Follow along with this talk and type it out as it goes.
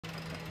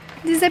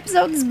This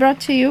episode is brought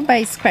to you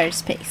by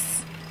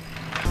Squarespace.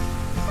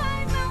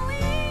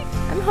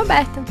 I'm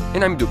Roberta.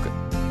 And I'm Duca.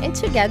 And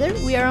together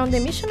we are on the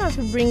mission of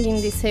bringing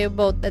the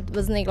sailboat that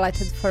was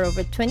neglected for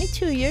over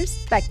 22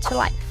 years back to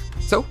life.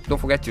 So don't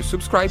forget to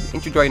subscribe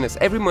and to join us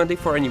every Monday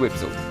for a new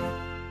episode.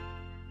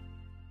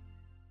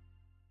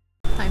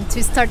 Time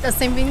to start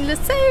assembling the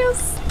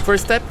sails.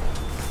 First step,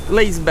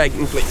 lace bag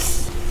in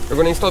place. We're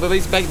going to install the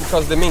lace bag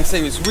because the main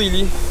sail is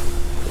really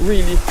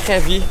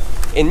heavy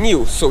and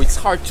new, so it's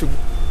hard to,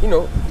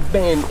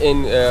 bend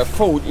and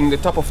fold in the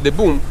top of the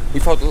boom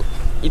without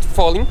it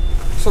falling.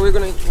 So we're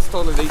going to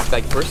install the lace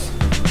bag first.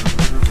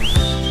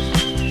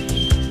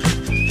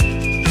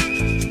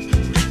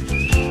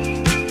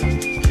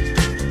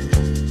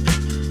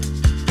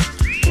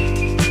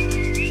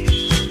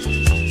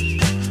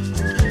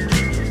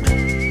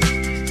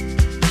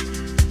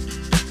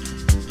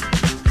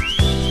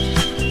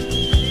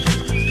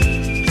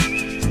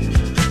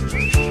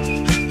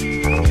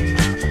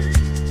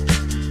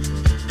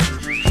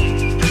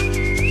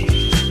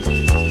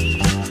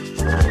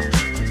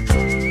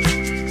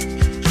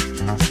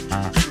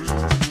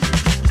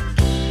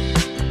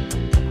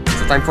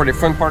 Time for the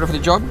front part of the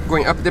job,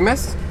 going up the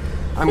mast.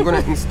 I'm gonna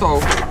install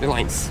the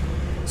lines.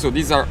 So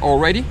these are all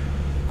ready.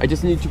 I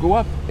just need to go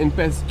up and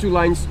pass 2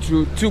 lines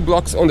through 2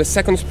 blocks on the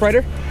second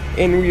spreader,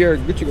 and we are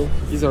good to go.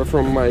 These are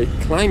from my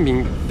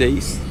climbing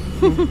days.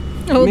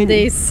 Old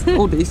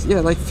days,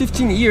 yeah, like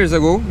 15 years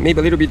ago, maybe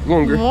a little bit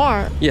longer.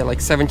 More. Yeah, like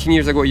 17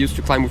 years ago I used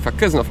to climb with a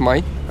cousin of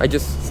mine. I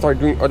just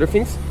started doing other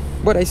things,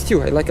 but I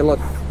like a lot.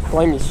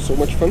 Climbing is so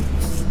much fun.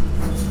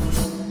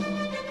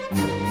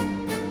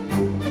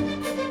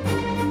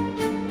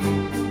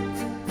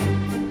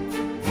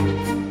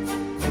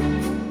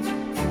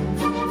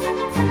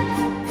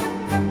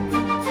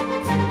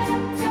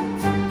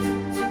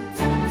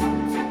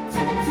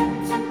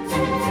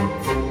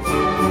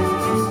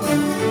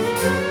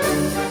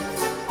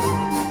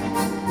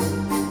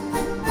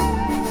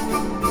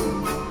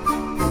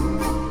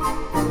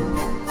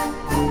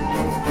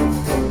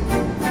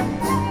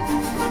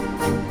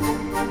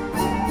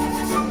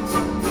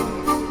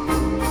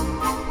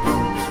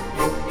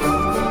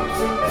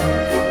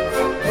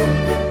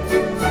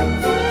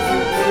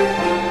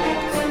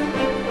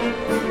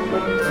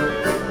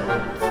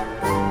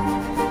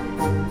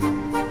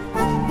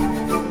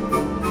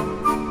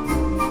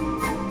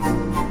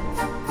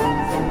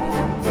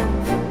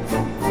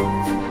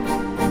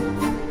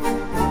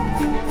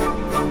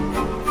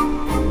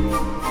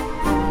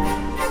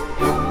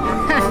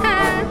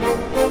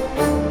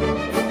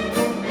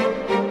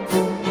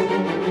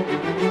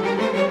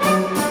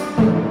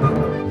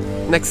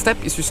 Next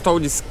step is to install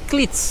these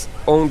cleats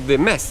on the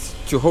mast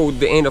to hold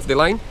the end of the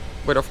line,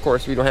 but of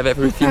course we don't have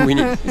everything we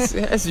need,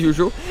 as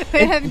usual.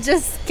 We have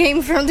just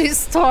came from the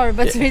store,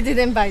 but we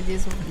didn't buy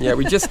this one. Yeah,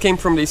 we just came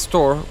from the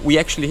store. We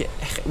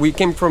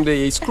came from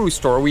the screw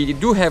store. We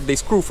do have the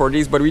screw for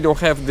this, but we don't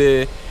have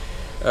the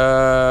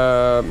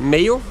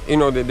nail,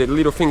 the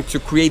little thing to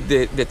create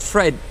the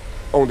thread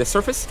on the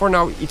surface. For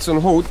now it's on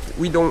hold.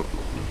 We don't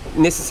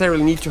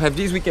necessarily need to have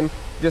this. We can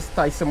just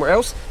tie somewhere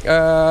else.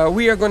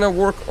 We are gonna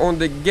work on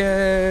the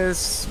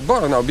gas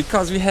bottle now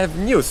because we have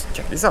news.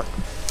 Check this out.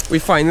 We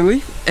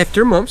finally,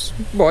 after months,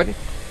 bought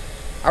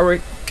our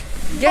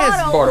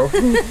gas bottle.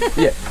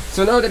 Yeah.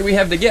 So now that we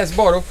have the gas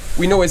bottle,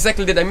 we know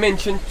exactly the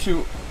dimension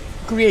to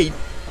create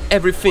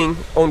everything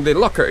on the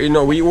locker.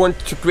 We want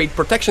to create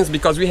protections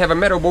because we have a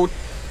metal boat,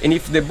 and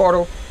if the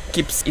bottle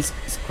keeps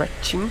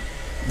scratching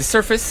the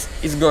surface,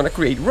 is gonna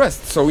create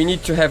rust. So we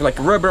need to have like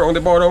rubber on the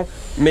bottom,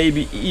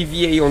 maybe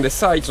EVA on the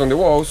sides, on the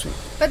walls.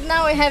 But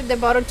now we have the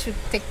bottle to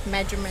take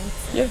measurements.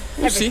 Yeah,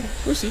 we'll see.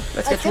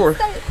 Let's get to work.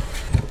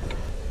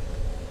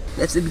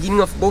 That's the beginning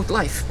of boat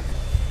life.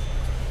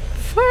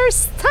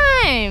 First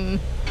time!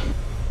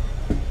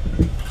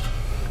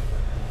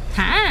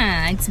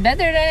 It's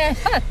better than I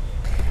thought.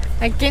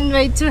 I can't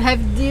wait to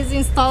have this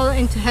installed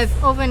and to have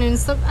oven and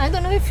stuff. I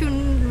don't know if you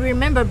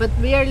remember, but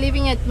we are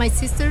living at my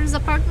sister's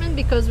apartment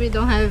because we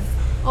don't have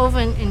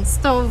oven and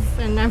stove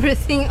and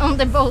everything on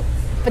the boat.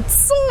 But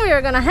soon we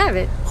are gonna have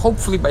it.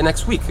 Hopefully by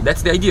next week.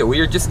 That's the idea. We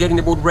are just getting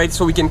the boat ready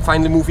so we can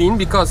finally move in,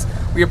 because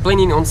we are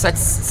planning on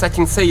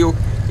setting sail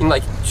in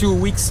like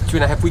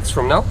 2.5 weeks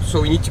from now.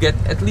 So we need to get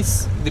at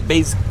least the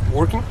base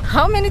working.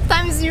 How many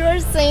times you are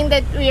saying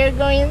that we are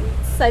going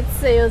set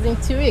sails in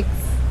 2 weeks?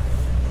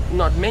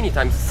 Not many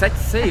times. Set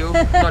sail,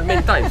 not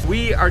many times.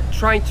 We are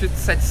trying to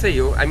set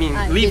sail. I mean,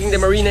 leaving the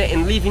marina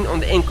and leaving on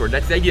the anchor.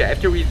 That's the idea.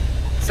 After we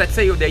set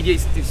sail, the idea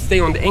is to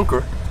stay on the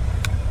anchor.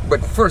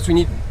 But first we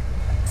need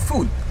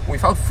food.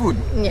 Without food,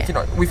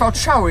 without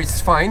shower it's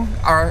fine.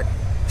 Our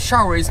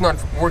shower is not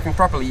working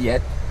properly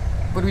yet,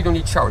 but we don't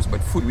need showers.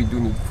 But food, we do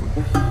need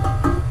food.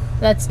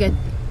 Let's get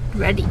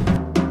ready.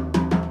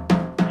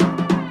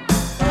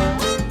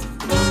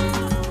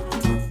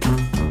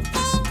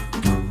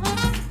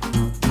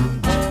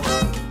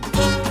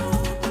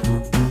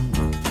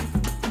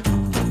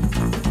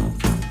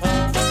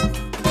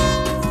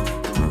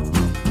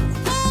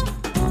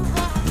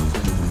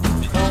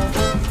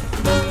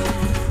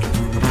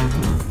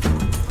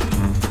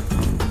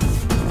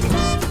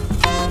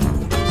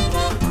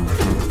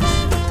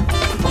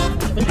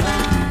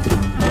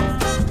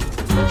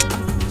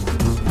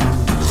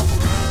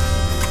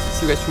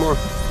 more.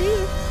 See?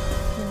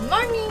 Good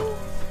morning.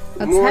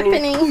 What's Morning.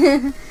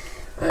 happening?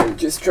 I'm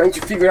just trying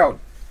to figure out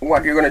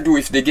what we're gonna do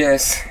with the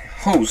gas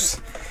hose.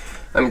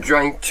 I'm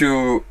trying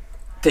to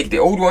take the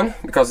old one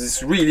because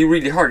it's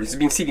really hard. It's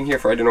been sitting here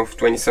for, I don't know,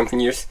 20 something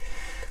years.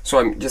 So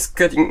I'm just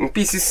cutting in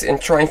pieces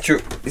and trying to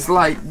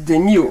slide the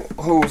new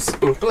hose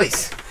in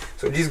place.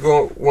 So this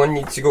one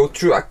needs to go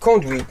through a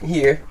conduit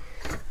here,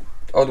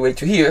 all the way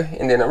to here,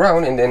 and then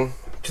around, and then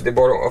to the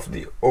bottom of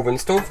the oven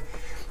stove.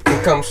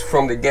 It comes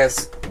from the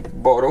gas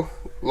bottle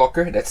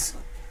locker that's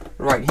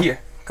right here.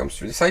 Comes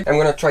through the side. I'm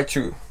gonna try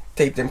to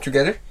tape them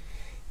together.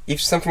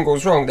 If something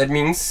goes wrong, that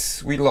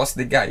means we lost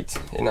the guide,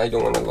 and I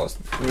don't want to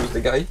lose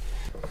the guide.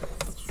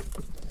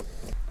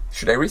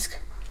 Should I risk?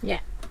 Yeah.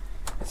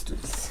 Let's do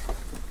this.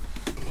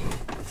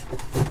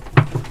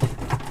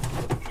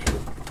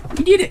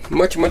 We did it!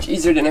 Much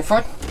easier than I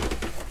thought.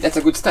 That's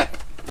a good step.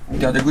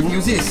 The other good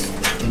news is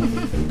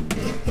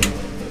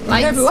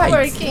Lights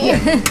working.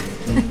 Yeah.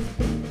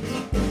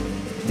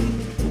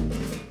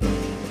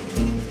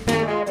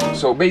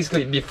 So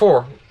basically,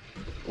 before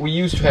we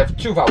used to have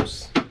two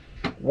valves,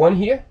 one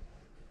here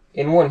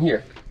and one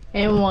here,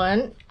 And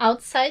one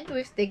outside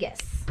with the gas.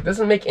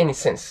 doesn't make any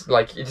sense.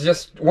 Like, it's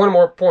just one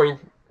more point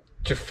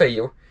to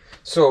fail.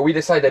 So we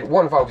decided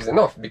one valve is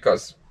enough,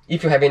 because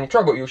if you have any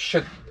trouble, you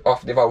shut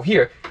off the valve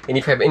here, and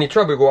if you have any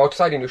trouble, you go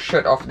outside and you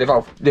shut off the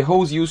valve. The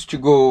hose used to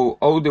go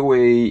all the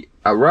way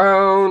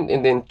around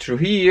and then through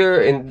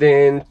here and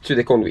then to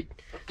the conduit.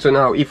 So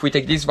now if we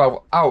take this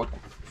valve out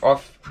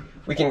of,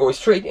 we can go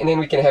straight, and then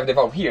we can have the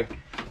valve here.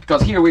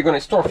 Because here we're going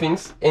to store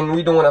things, and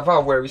we don't want a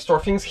valve where we store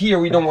things. Here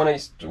we don't want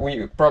to,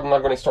 we're probably not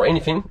going to store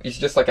anything. It's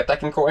just like a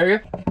technical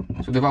area.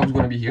 So the valve is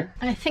going to be here.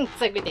 I think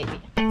it's a good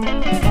idea.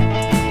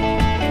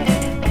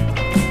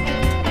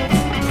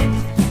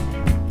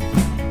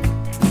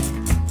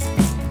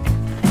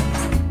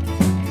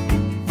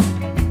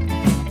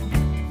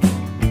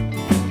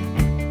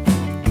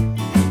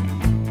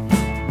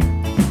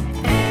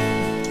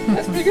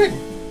 That's pretty good.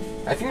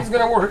 I think it's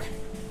going to work.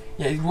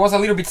 Yeah, it was a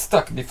little bit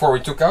stuck before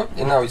we took out,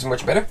 and now it's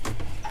much better.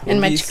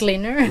 And much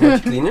cleaner.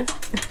 Much cleaner.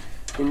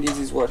 And this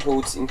is what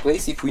holds in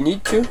place if we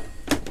need to.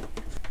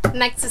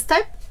 Next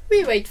step,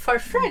 we wait for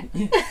Fred.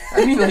 Yeah.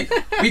 I mean, like,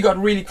 we got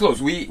really close.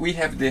 We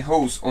have the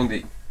hose on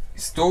the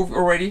stove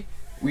already.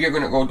 We are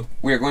going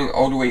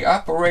all the way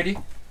up already.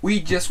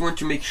 We just want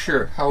to make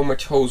sure how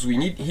much hose we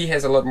need. He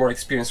has a lot more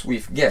experience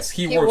with gas.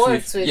 He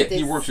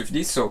works with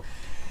this, so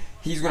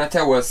he's gonna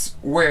tell us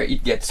where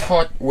it gets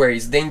hot, where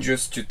it's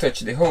dangerous to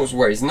touch the hose,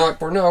 where it's not.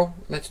 For now,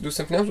 let's do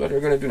something else. What are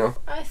we gonna do now?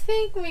 I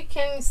think we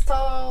can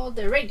install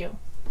the radio.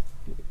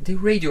 The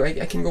radio,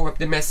 I can go up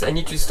the mess. I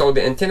need to install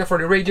the antenna for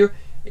the radio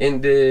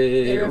and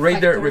the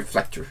radar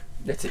reflector.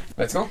 That's it.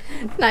 Let's go.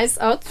 Nice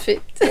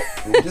outfit.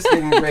 I'm just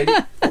getting ready.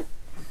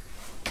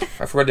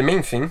 I forgot the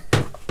main thing.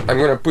 I'm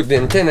gonna put the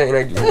antenna,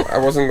 and I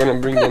wasn't gonna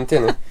bring the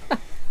antenna.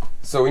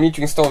 So we need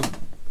to install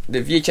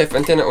the VHF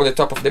antenna on the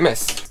top of the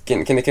mast.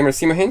 Can the camera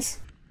see my hands?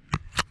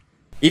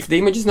 If the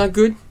image is not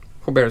good,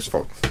 Joubert's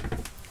fault.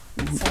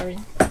 Sorry.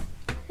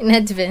 In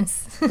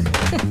advance.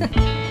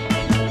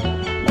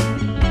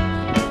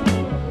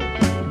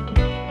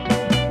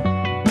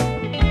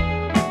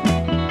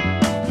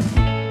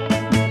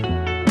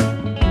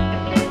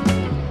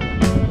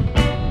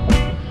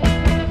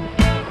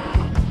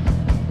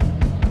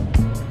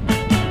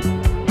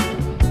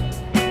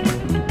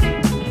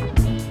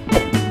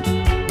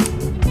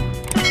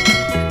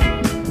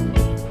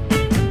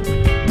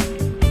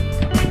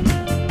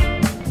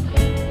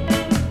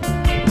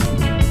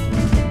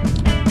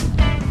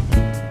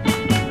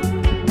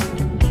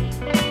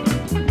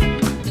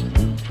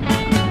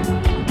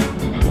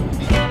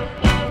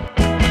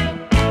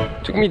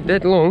 Took me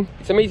that long.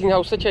 It's amazing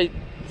how such a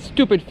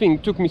stupid thing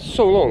took me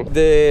so long.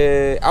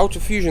 The auto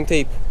fusion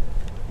tape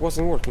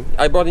wasn't working.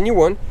 I bought a new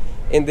one,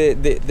 and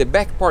the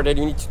back part that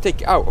you need to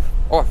take off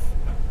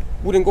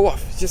wouldn't go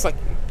off. It's just like,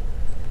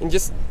 and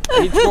just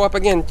I need to go up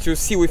again to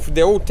see with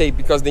the old tape,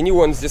 because the new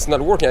one's just not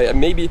working.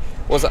 Maybe it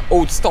was an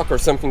old stock or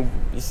something.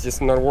 It's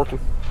just not working.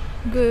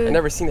 Good. I've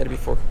never seen that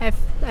before.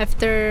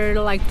 After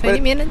like 20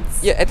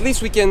 minutes? Yeah, at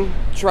least we can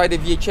try the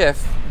VHF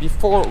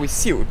before we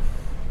seal,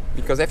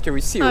 because after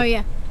we seal, Oh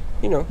yeah.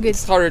 you know, Good.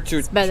 it's harder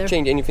to better.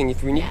 change anything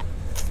if we need. Yeah.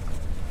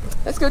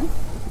 That's good.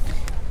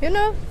 You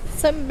know,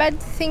 some bad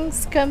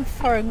things come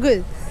for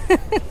good.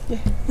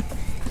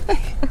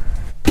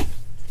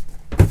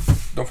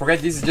 Don't forget,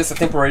 this is just a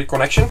temporary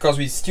connection, because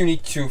we still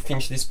need to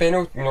finish this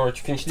panel in order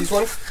to finish this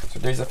one. So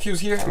there is a fuse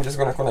here. I'm just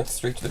gonna connect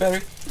straight to the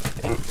battery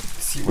and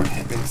see what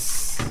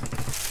happens.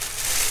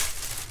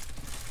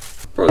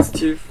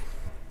 Positive,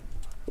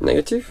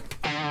 negative.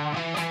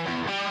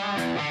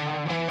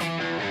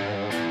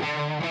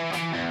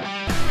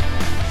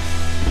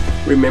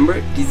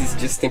 Remember, this is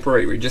just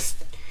temporary. We're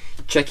just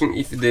checking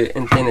if the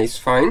antenna is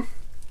fine,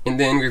 and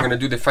then we're gonna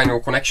do the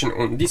final connection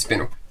on this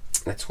panel.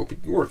 Let's hope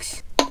it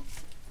works.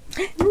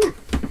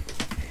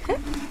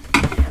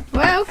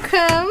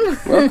 Welcome.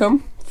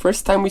 Welcome.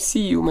 First time we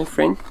see you, my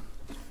friend.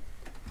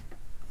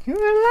 You're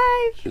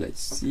alive.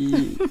 Let's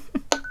see.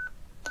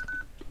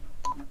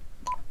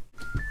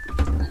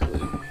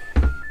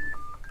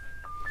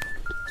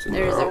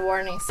 There is a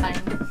warning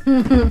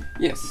sign.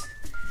 Yes.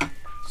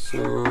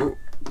 So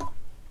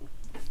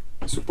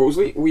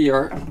supposedly we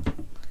are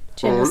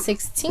Channel on.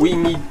 16. We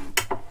need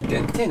the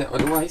antenna,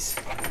 otherwise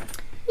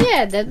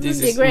Yeah, that would this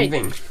be is great.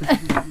 in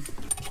vain.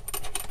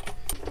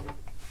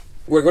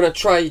 We're gonna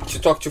try to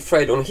talk to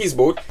Fred on his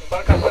boat.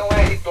 Embarcação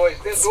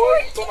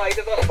R2D2, tô na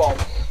Ilha das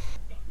Palmas.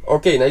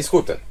 Ok, na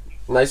escuta.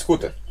 Na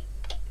escuta.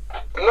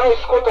 Não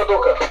escuta,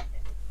 Duca.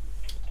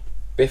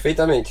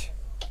 Perfeitamente.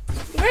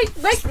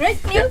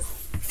 Great news.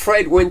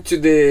 Fred went to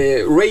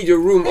the radio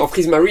room of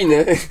his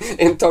marina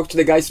and talked to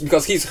the guys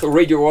because his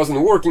radio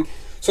wasn't working.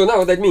 So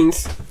now that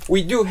means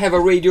we do have a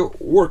radio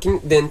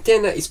working, the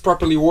antenna is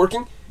properly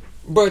working,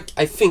 but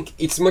I think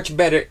it's much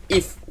better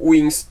if we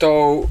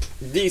install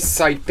this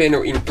side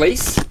panel in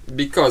place,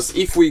 because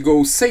if we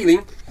go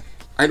sailing,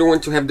 I don't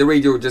want to have the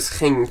radio just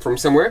hanging from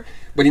somewhere.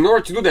 But in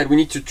order to do that, we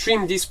need to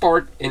trim this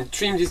part and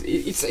trim this.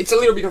 It's a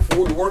little bit of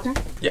wood working.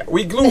 Yeah,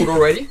 we glued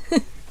already,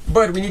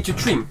 but we need to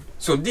trim.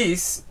 So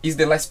this is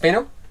the last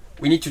panel.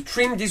 We need to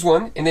trim this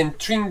one and then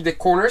trim the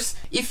corners.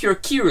 If you're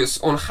curious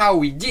on how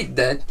we did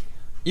that,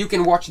 you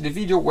can watch the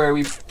video where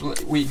we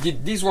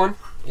did this one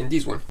and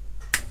this one.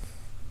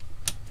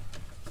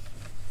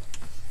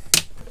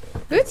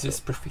 Good. This is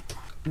perfect.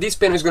 This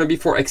panel is going to be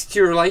for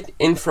exterior light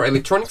and for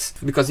electronics,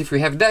 because if we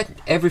have that,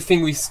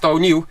 everything we install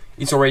new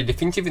is already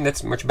definitive, and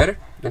that's much better,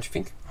 don't you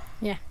think?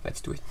 Yeah.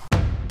 Let's do it.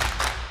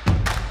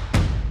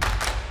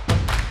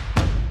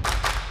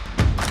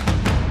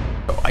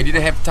 I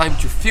didn't have time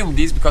to film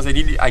this because I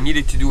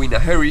needed to do in a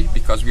hurry,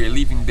 because we are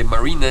leaving the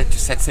marina to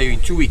set sail in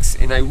 2 weeks,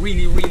 and I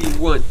really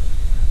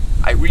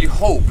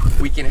hope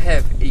we can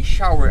have a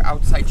shower,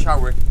 outside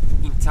shower,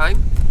 in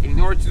time. And in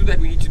order to do that,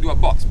 we need to do a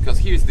box, because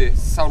here's the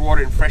salt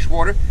water and fresh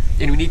water,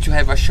 and we need to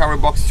have a shower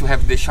box to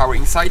have the shower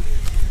inside.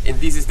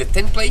 And this is the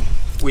template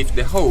with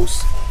the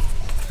hose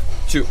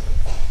to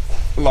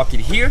lock it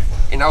here,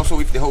 and also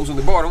with the hose on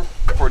the bottom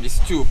for these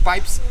 2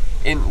 pipes.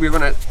 And we're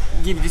gonna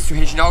give this to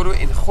Reginaldo,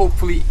 and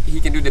hopefully he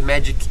can do the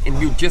magic and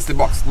build just the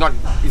box.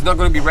 It's not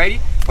gonna be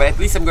ready, but at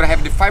least I'm gonna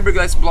have the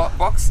fiberglass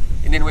box,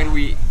 and then when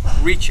we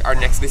reach our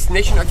next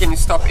destination, I can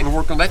stop and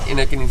work on that,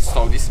 and I can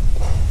install this.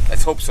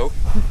 Let's hope so.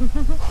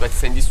 Let's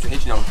send this to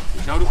Reginaldo.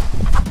 Reginaldo,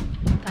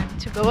 Time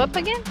to go up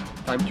again.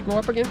 time to go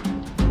up again.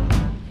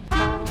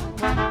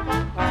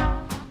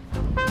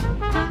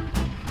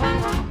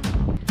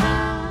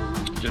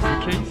 Just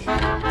in case.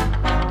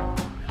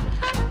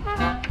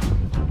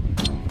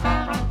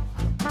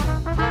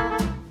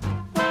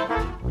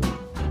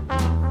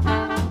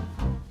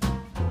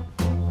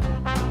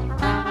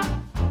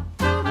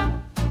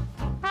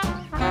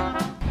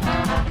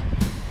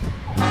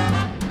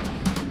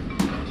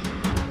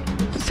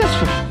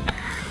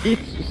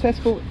 It's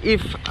successful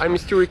if I'm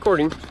still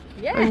recording.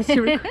 Yeah. I'm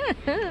still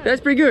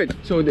That's pretty good.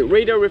 So the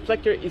radar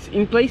reflector is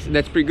in place.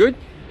 That's pretty good.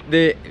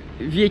 The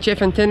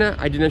VHF antenna,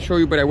 I didn't show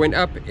you, but I went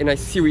up and I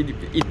see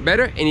it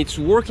better, and it's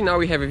working now.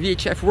 We have a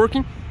VHF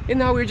working, and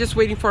now we're just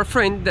waiting for a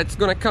friend that's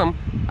gonna come.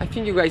 I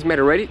think you guys met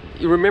already.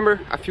 You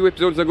remember a few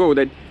episodes ago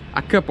that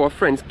a couple of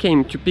friends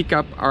came to pick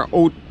up our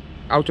old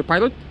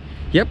autopilot?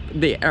 Yep,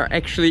 they are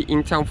actually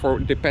in town for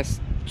the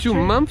past 2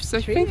 months,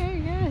 I think.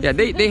 Yeah,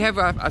 they have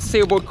a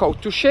sailboat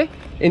called Touché,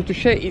 and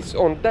Touché is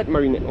on that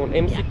marina, on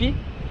MCP,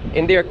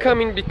 and they are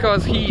coming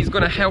because he is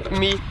gonna help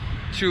me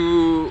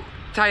to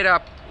tie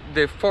up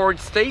the forward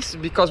stays,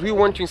 because we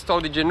want to install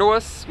the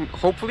genoas,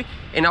 hopefully,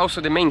 and also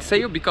the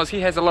mainsail, because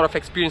he has a lot of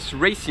experience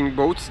racing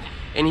boats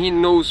and he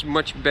knows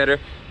much better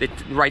the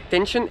right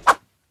tension.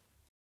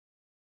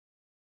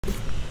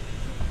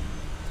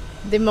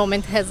 The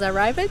moment has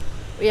arrived.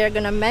 We are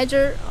gonna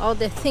measure all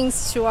the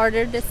things to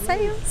order the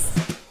sails.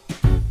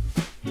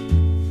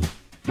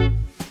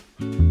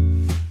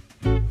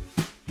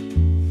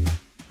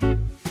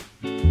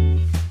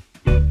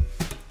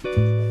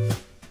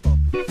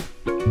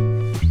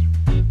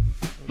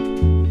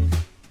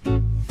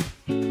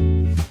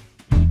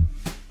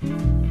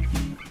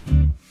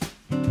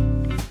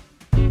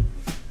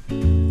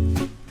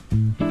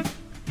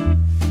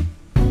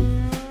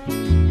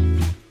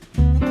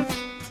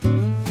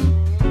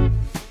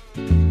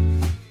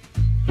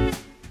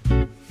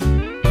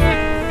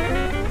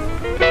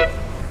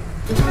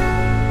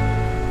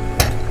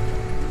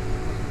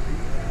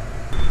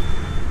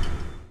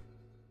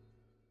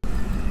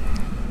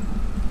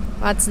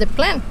 What's the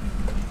plan?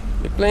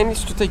 The plan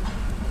is to take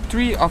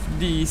 3 of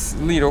these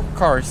little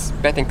cars,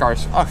 batten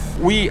cars, off.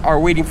 We are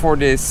waiting for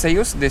the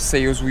sails. The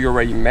sails we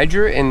already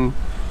measure, and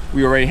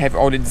we already have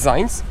all the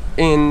designs.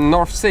 And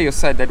North Sail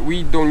said that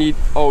we don't need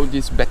all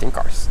these batten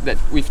cars, that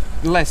with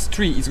the last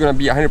 3 is gonna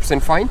be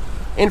 100% fine,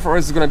 and for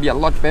us it's gonna be a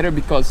lot better,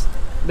 because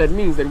that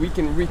means that we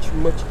can reach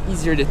much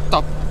easier the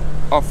top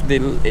of the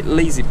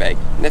lazy bag.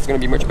 That's gonna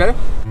be much better.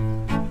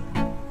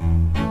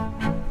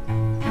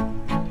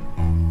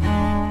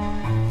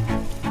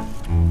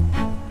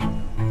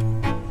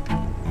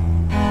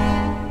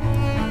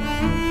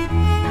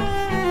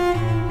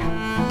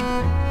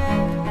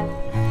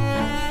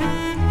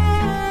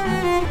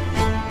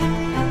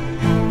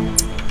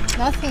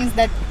 Nothing is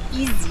that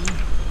easy.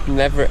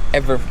 never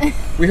ever.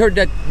 We heard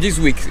that this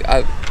week.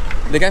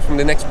 The guy from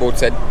the next boat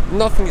said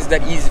nothing is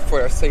that easy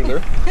for a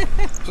sailor.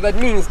 So that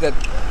means that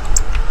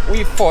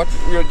we thought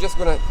we were just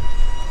gonna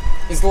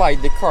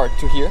slide the car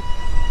to here,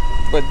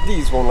 but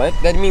these won't let.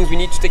 That means we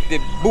need to take the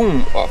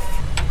boom off.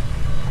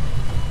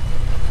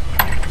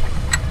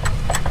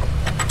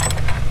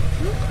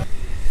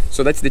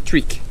 So that's the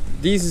trick.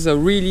 This is a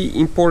really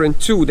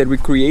important tool that we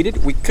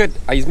created. We cut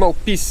a small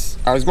piece,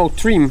 a small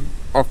trim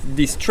of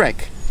this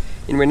track,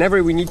 and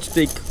whenever we need to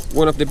take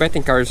one of the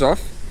betting cars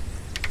off,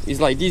 we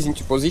slide this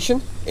into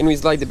position and we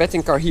slide the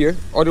betting car here.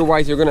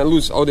 Otherwise you're gonna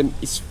lose all the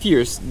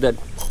spheres that,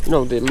 you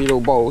know, the little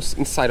balls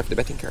inside of the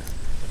betting car.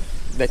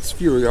 That's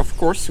fury, of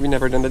course. We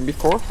never done that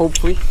before.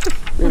 Hopefully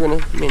we're gonna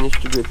manage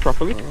to do it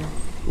properly.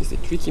 It's a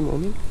tricky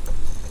moment.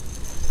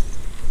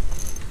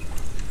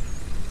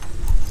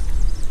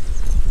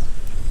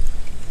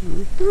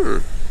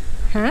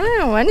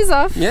 One is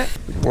off. Yeah,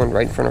 one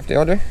right in front of the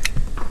other.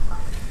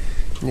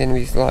 And then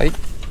we slide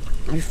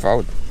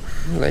without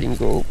letting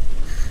go.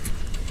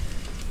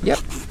 Yep,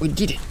 we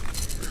did it.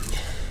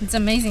 It's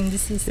amazing,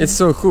 this system. It's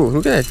so cool.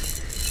 Look at that.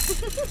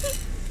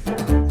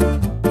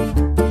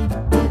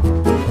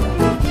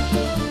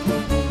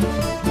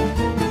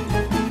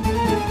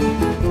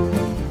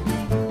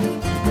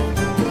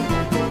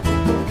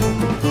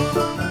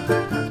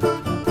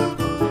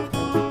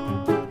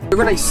 We're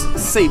gonna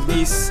save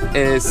these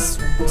as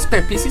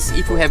spare pieces.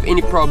 If we have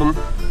any problem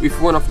with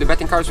one of the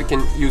betting cars, we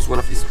can use one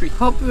of these three.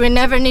 Hope we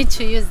never need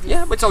to use this.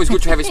 Yeah, but it's always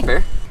good to have a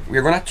spare.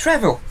 We're gonna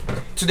travel.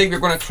 Today we're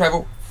gonna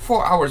travel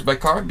 4 hours by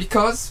car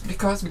because You're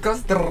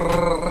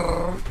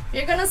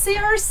gonna see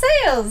our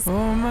sails.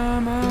 Oh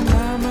mama,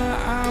 mama,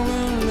 I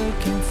went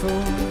looking for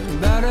a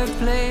better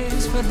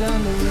place for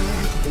down the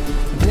road,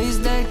 a place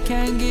that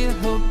can give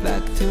hope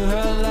back to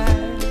her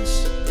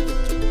lash.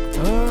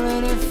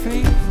 Already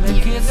free,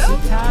 like it's a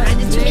time.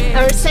 Ready to meet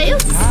our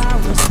sails? I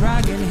was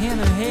dragging in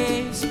a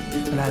haze,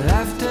 but I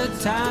left a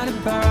tiny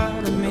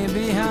part of me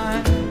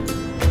behind.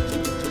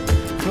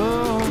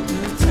 For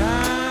the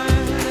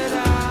time that I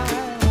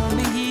won't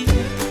be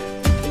here,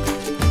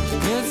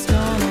 it's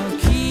gonna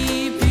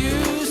keep you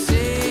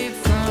safe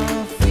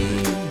from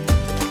fear.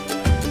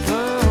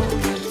 For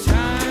the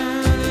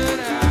time that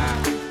I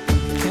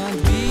can't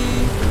be.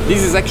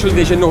 this is actually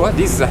the Genoa.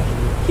 This is a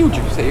huge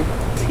sail.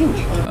 It's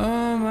huge.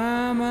 Oh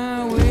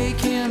mama,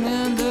 waking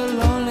in the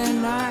lonely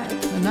night,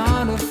 and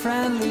all the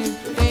friendly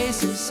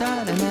faces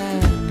inside,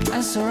 and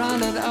I'm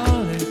surrounded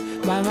only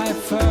by my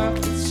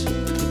thoughts.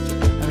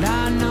 But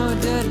I know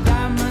the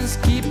diamonds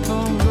keep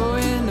on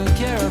going, don't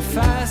care how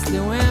fast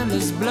the wind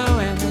is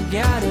blowing. I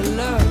gotta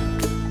look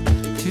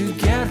to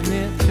get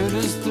me to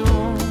the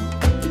storm.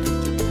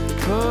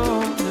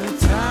 For the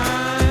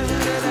time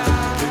that I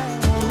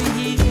won't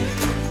be here,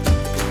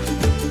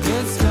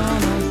 it's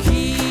gonna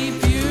keep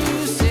you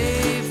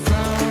safe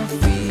from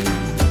fear.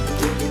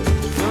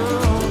 For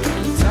the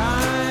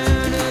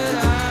time that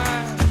I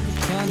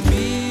can't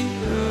be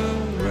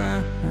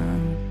around,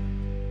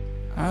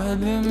 I've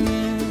been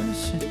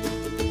missing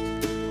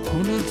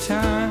all the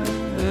time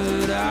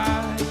that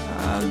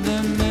I've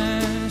been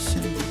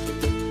missing,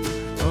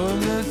 all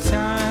the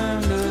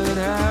time that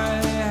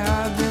I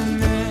have been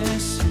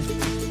missing,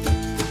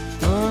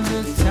 all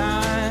the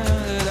time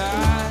that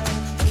I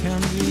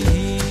can be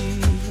here.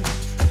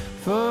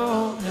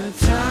 For the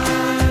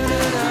time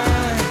that I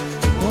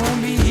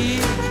won't be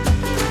here,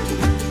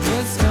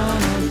 it's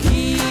gonna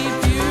keep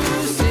you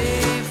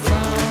safe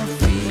from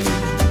fear.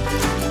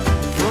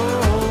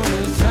 For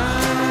the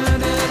time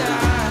that I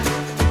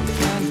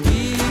can't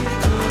be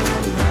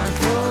around,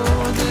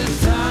 for the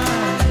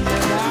time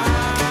that I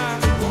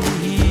won't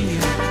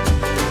hear,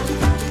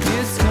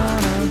 it's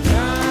gonna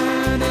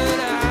come that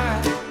I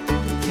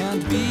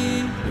can't be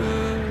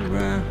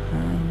around.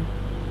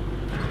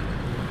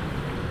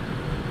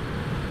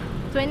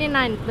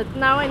 29, but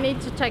now I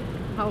need to check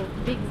how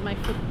big is my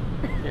foot.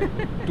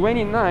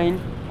 29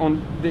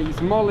 on the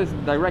smallest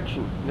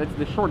direction. That's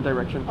the short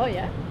direction. Oh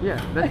yeah? Yeah,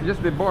 that's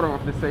just the bottom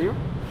of the sail.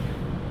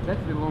 That's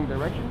the long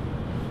direction.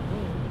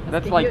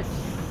 That's be like huge.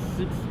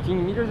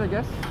 16 meters, I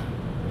guess.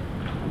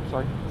 I'm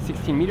sorry,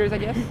 16 meters, I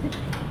guess.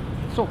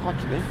 So hot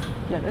today.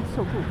 Yeah, that's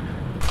so cool.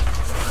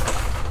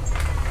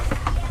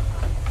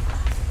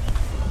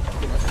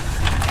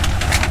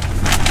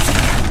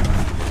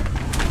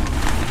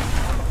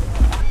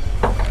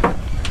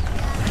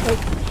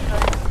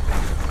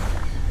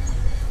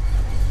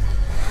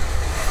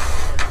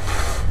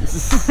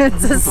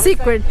 It's a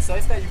secret.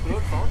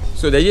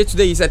 So the idea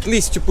today is at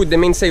least to put the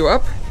mainsail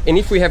up, and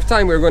if we have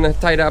time, we're gonna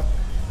tie up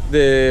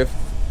the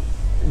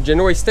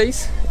Genoa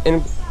stays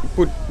and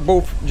put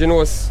both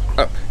Genoas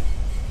up.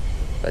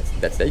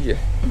 That's the idea.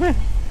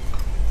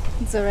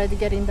 It's already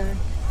getting dark.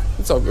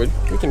 It's all good.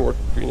 We can work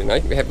during the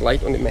night. We have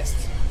light on the mast.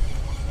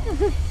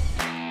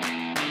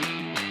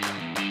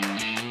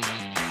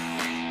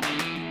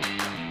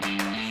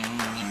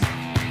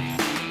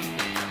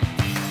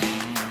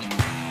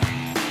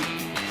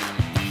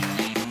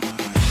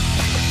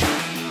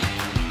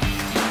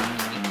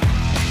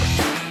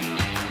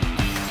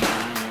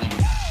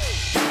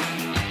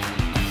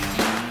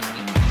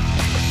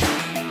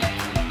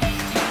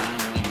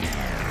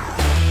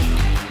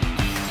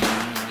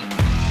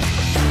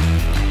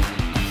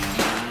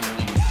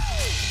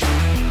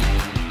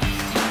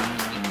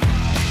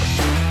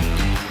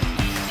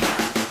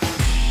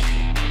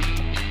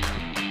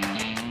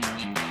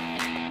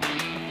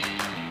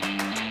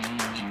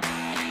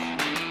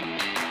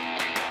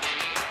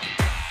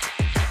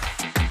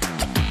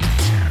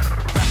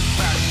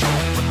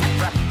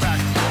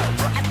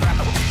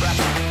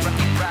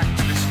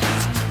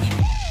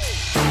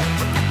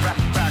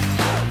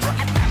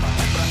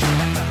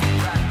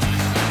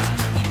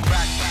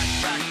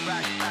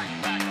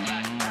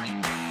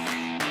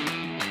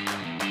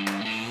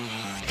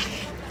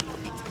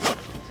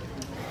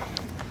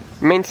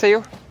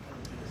 mainsail,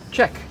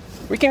 check.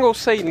 We can go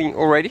sailing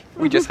already.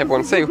 We just have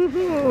one sail.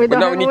 We but don't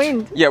now have we need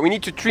wind. To, yeah, we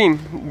need to trim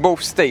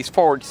both stays,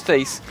 forward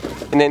stays,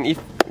 and then if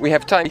we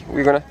have time,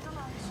 we're gonna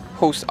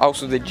host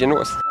also the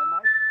Genoas.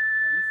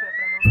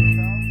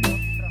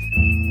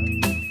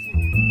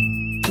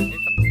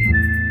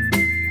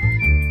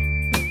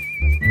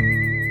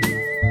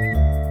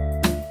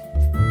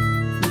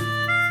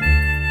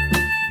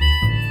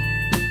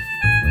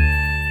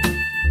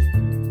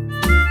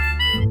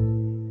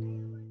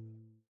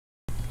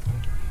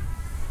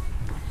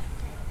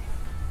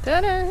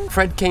 Ta-da!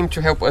 Fred came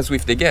to help us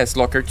with the gas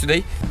locker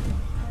today.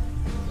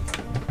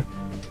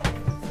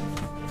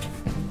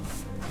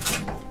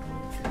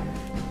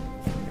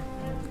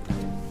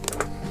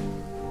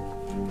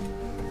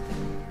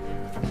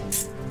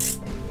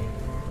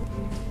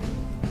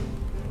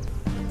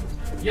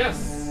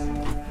 Yes.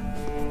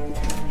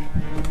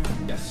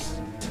 Yes.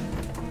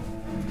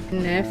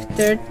 And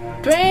after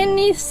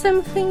 20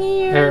 something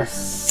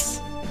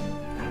years.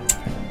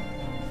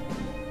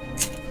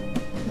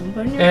 Don't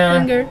burn your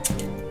finger.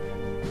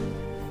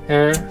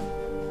 Ha!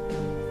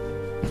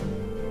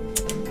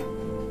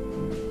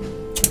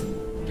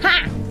 Ha!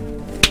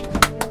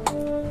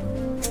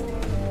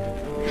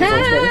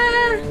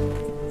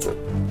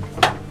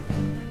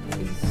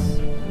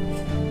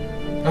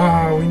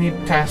 Ah, we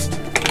need test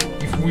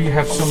if we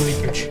have some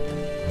leakage.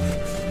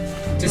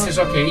 This is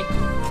okay.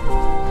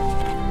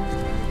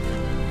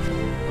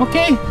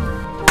 Okay.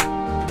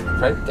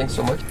 Fred, thanks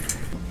so much.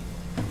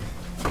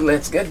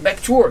 Let's get back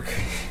to work.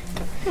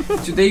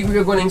 Today we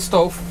are going to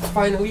install,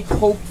 finally,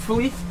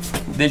 hopefully,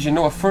 the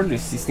Genoa furler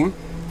system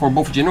for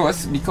both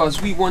Genoas,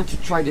 because we want to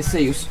try the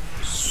sails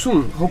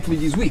soon, hopefully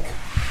this week.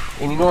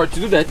 And in order to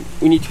do that,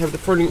 we need to have the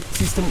furling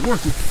system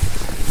working.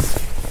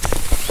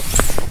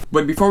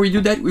 But before we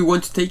do that, we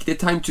want to take the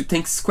time to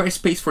thank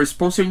Squarespace for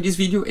sponsoring this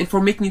video and for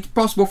making it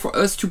possible for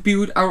us to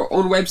build our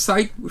own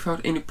website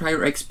without any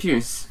prior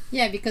experience.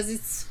 Yeah, because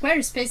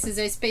Squarespace is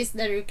a space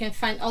that you can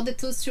find all the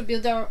tools to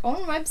build our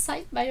own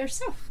website by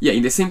yourself. Yeah,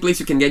 in the same place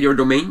you can get your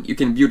domain, you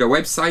can build a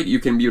website, you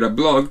can build a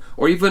blog,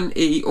 or even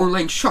a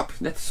online shop.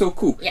 That's so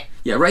cool. Yeah.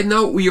 Yeah, right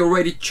now we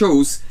already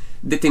chose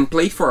the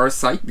template for our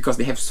site because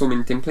they have so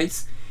many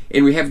templates.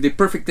 And we have the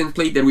perfect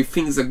template that we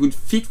think is a good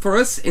fit for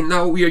us. And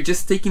now we are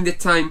just taking the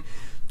time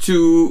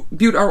to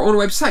build our own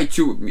website,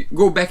 to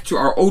go back to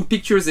our old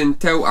pictures and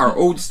tell our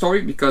old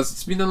story, because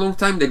it's been a long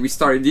time that we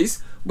started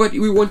this, but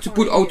we want to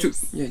put all to...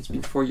 Yeah, it's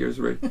been 4 years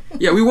already.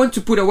 Yeah, we want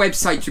to put a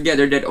website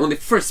together that on the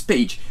first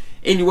page,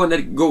 anyone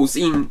that goes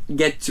in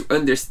get to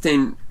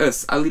understand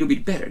us a little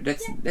bit better.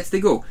 That's the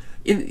goal.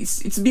 And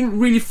it's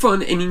been really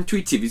fun and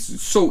intuitive. It's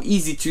so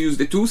easy to use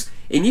the tools,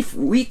 and if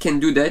we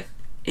can do that,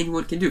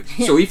 anyone can do.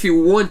 So if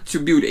you want to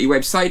build a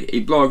website, a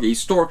blog, a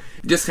store,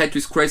 just head to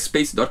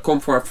squarespace.com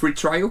for a free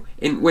trial,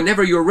 and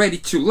whenever you're ready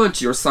to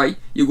launch your site,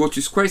 you go to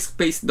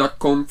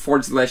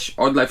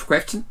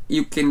squarespace.com/oddlifecrafting.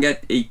 You can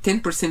get a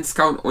 10%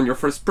 discount on your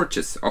first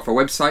purchase of a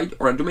website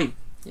or a domain.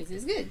 This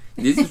is good.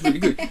 This is really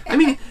good. I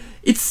mean,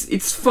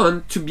 it's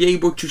fun to be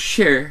able to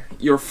share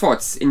your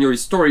thoughts and your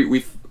story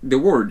with the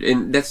world,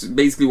 and that's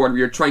basically what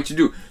we are trying to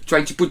do,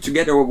 trying to put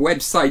together a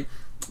website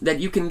that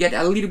you can get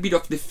a little bit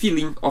of the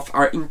feeling of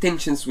our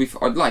intentions with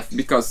Odd Life,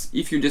 because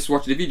if you just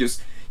watch the videos,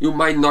 you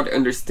might not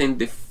understand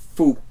the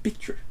full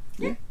picture.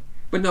 Yeah.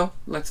 But now,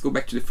 let's go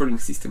back to the furling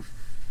system.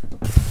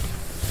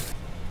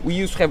 We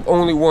used to have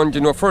only one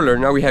Genoa furler,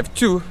 now we have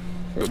two.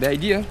 So the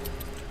idea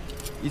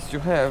is to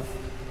have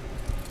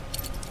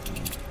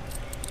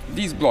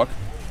this block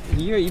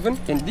here even,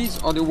 and this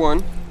other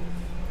one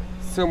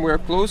somewhere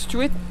close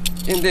to it,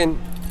 and then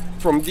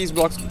from these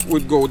blocks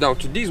would go down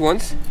to these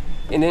ones,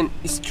 and then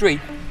straight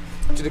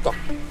to the top.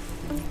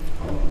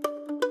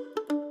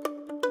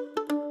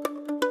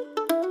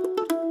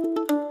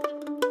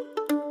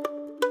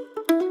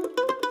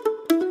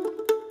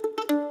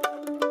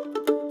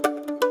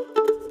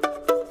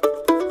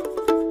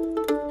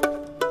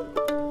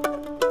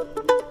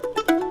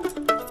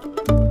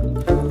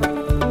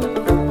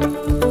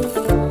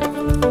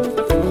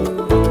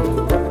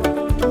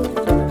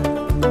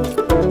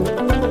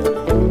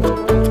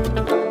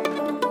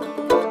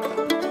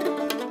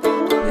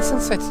 The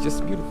sunset's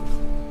just beautiful.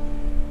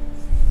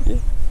 Yeah,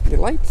 the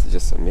light's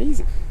just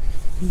amazing.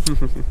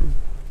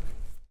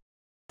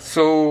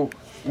 So,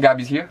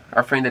 Gabi's here,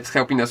 our friend that's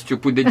helping us to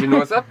put the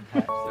Genoas up.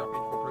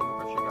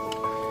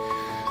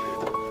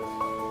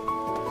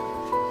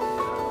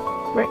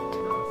 Right.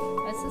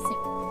 That's the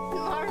same.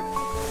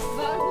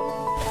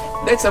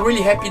 That's a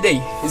really happy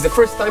day. It's the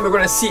first time we're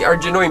gonna see our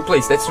Genoa in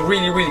place. That's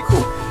really, really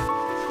cool.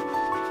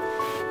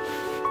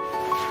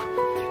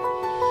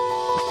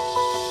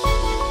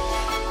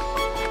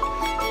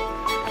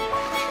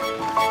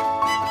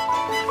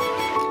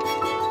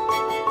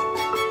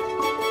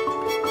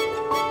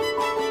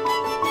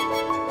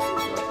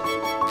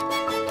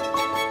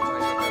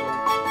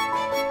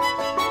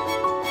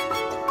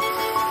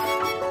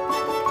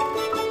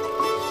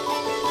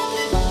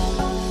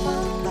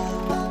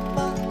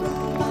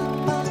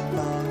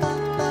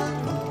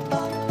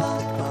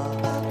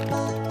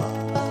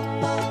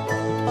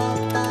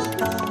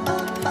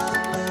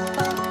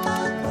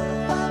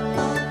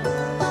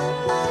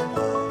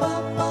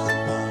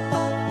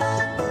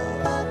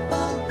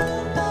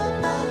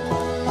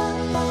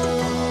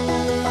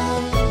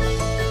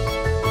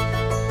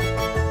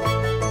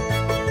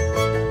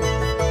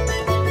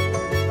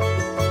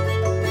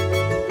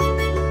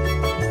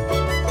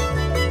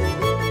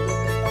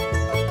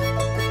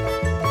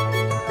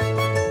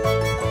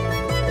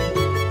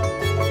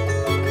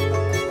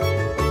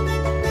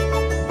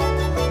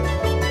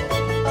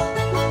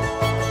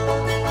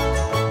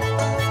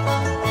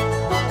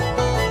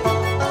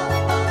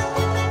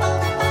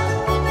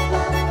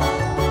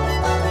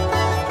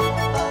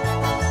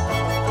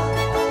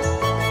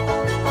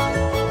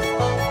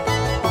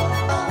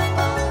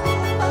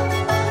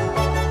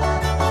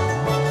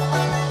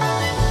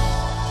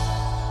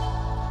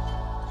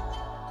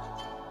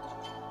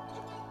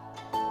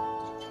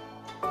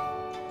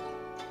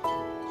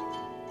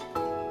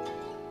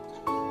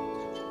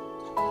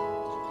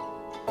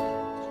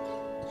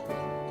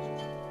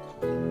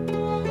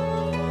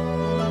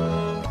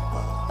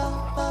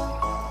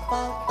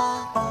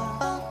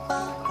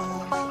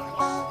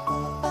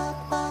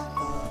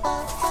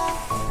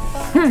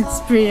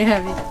 It's pretty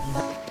heavy.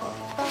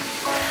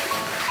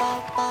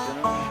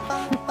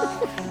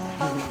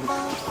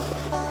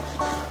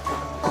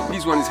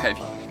 This one is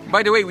heavy.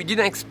 By the way, we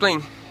didn't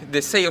explain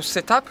the sail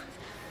setup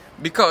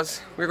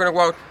because we're gonna go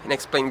out and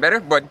explain better,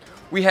 but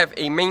we have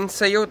a main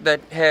sail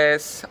that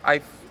has,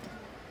 I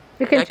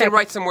can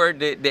write somewhere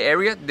the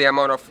area, the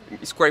amount of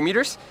square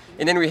meters,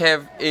 and then we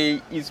have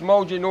a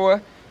small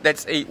genoa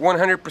that's a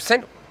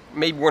 100%,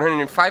 maybe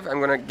 105,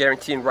 I'm gonna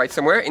guarantee and write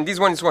somewhere, and this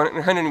one is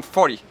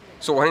 140.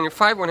 So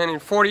 105,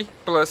 140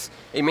 plus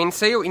a main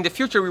sail. In the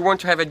future we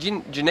want to have a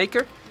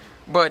Dinieper,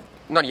 but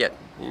not yet.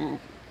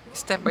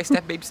 Step by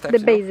step, baby steps.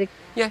 The basic.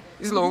 Yeah,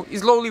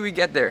 slowly we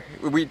get there.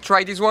 We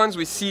try these ones,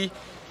 we see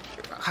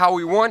how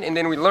we want, and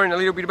then we learn a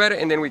little bit better,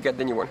 and then we get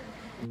the new one.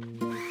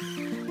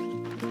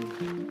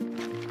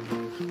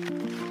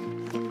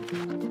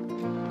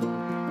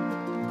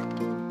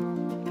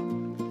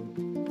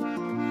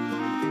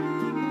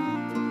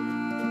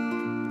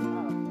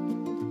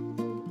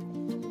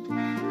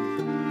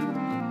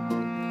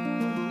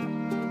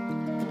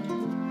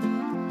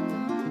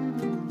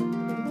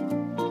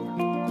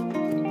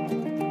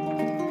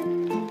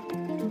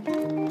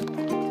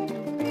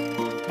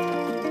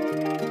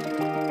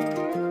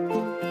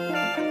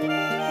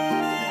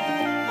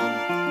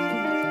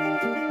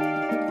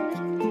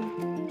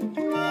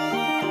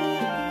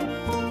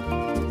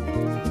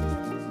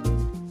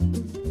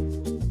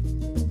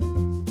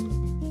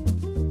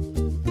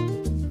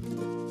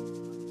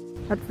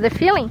 What's the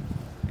feeling?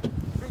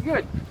 Pretty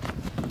good.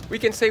 We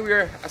can say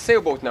we're a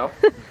sailboat now.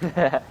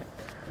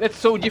 That's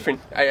so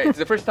different. It's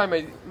the first time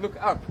I look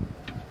up.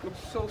 It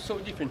looks so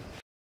different.